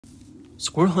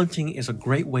Squirrel hunting is a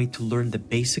great way to learn the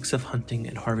basics of hunting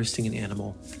and harvesting an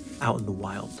animal out in the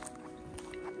wild.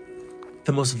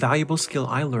 The most valuable skill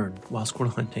I learned while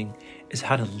squirrel hunting is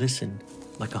how to listen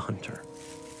like a hunter.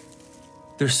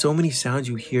 There's so many sounds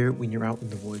you hear when you're out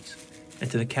in the woods, and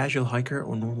to the casual hiker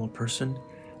or normal person,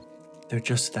 they're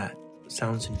just that,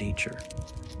 sounds in nature.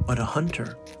 But a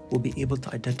hunter will be able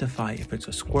to identify if it's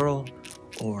a squirrel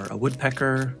or a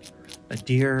woodpecker, a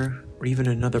deer, or even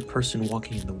another person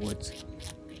walking in the woods.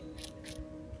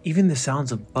 Even the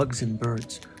sounds of bugs and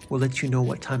birds will let you know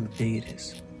what time of day it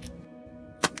is.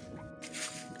 I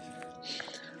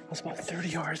was about 30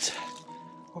 yards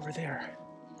over there,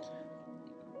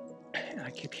 and I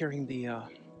keep hearing the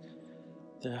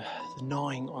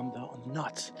gnawing on the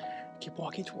nuts. Keep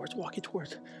walking towards.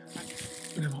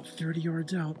 And about 30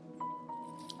 yards out,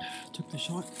 took the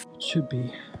shot. It should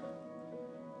be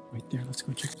right there. Let's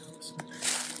go check it out.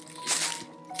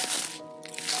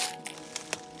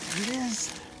 There it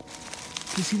is.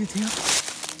 Can you see the tail?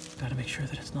 Gotta make sure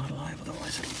that it's not alive,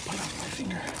 otherwise it'll bite off my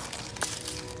finger.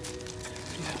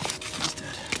 Yeah, he's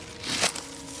dead.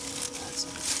 That's a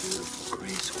beautiful gray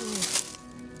squirrel.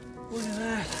 Look at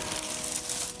that.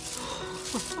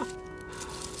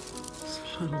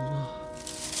 Subhanallah.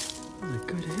 What a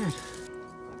good head.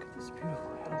 Look at this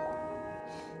beautiful animal.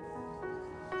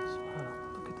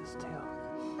 Subhanallah. Look at this tail.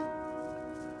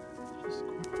 Just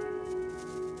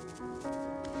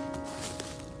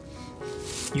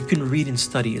You can read and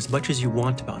study as much as you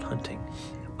want about hunting,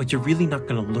 but you're really not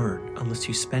going to learn unless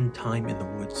you spend time in the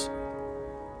woods.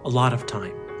 A lot of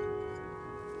time.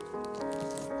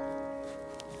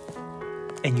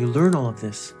 And you learn all of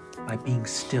this by being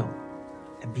still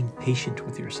and being patient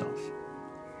with yourself.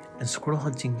 And squirrel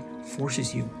hunting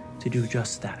forces you to do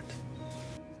just that.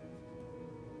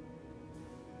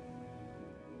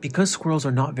 Because squirrels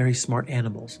are not very smart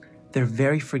animals, they're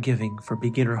very forgiving for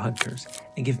beginner hunters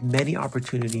and give many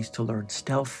opportunities to learn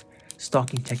stealth,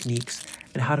 stalking techniques,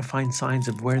 and how to find signs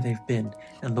of where they've been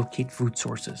and locate food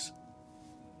sources.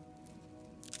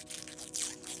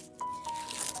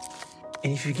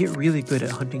 And if you get really good at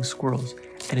hunting squirrels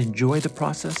and enjoy the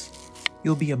process,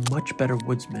 you'll be a much better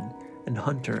woodsman and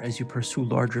hunter as you pursue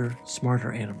larger,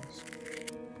 smarter animals.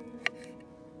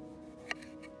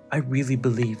 I really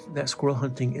believe that squirrel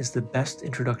hunting is the best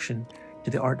introduction to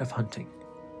the art of hunting.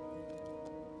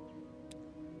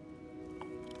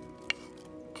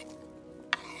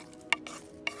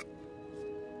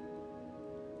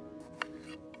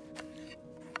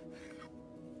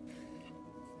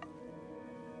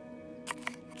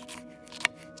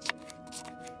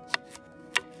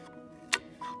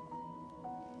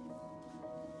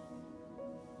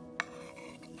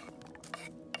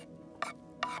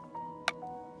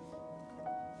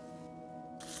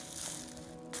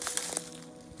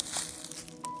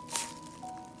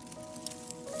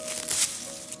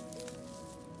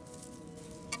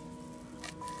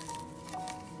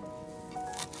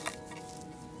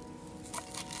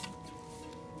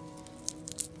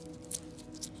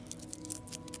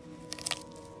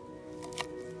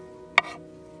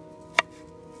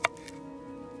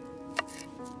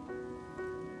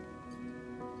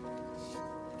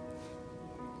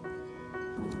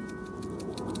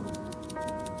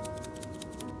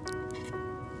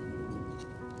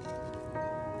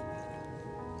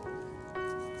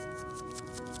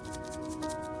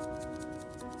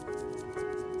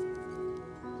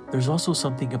 There's also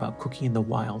something about cooking in the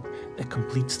wild that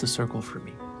completes the circle for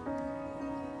me.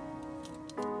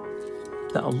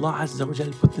 That Allah Azza wa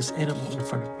Jal put this animal in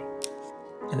front of me,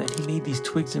 and that He made these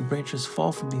twigs and branches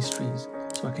fall from these trees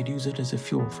so I could use it as a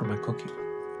fuel for my cooking.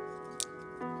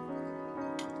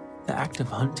 The act of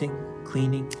hunting,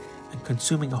 cleaning, and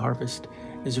consuming a harvest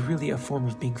is really a form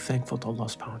of being thankful to Allah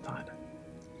subhanahu wa ta'ala.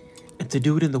 And to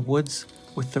do it in the woods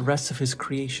with the rest of His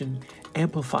creation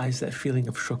amplifies that feeling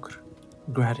of shukr,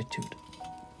 gratitude.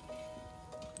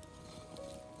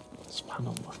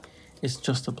 SubhanAllah. It's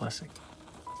just a blessing.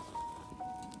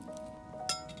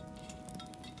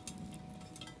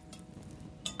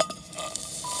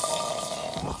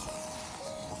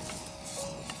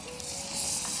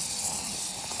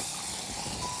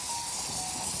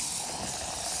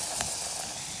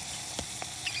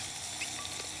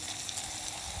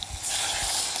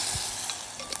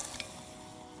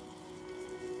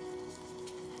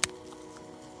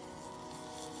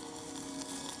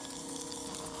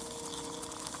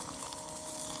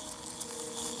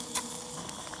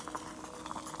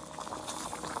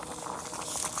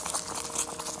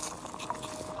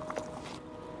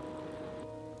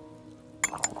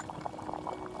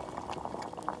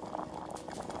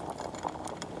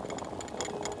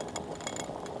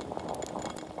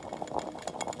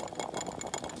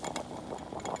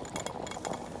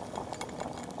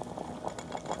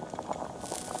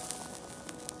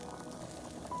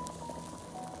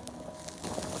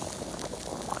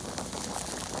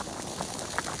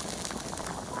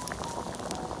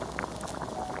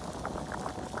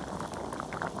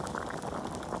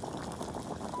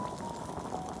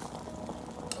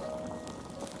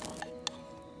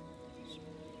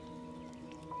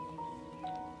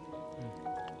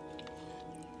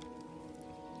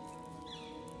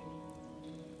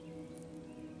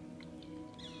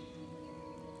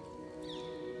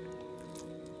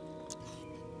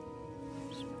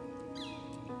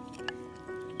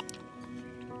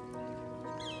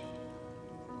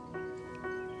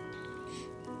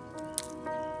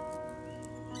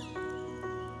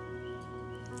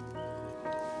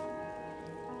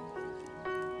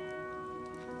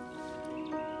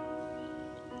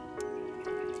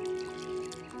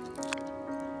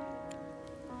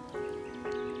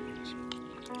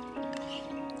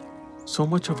 So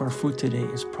much of our food today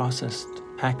is processed,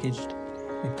 packaged,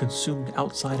 and consumed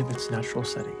outside of its natural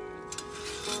setting.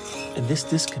 And this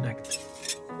disconnect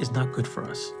is not good for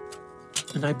us.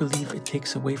 And I believe it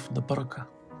takes away from the barakah,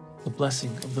 the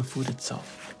blessing of the food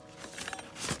itself.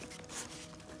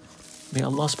 May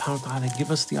Allah subhanahu wa ta'ala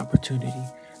give us the opportunity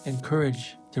and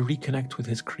courage to reconnect with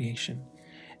His creation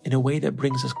in a way that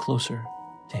brings us closer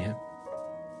to Him.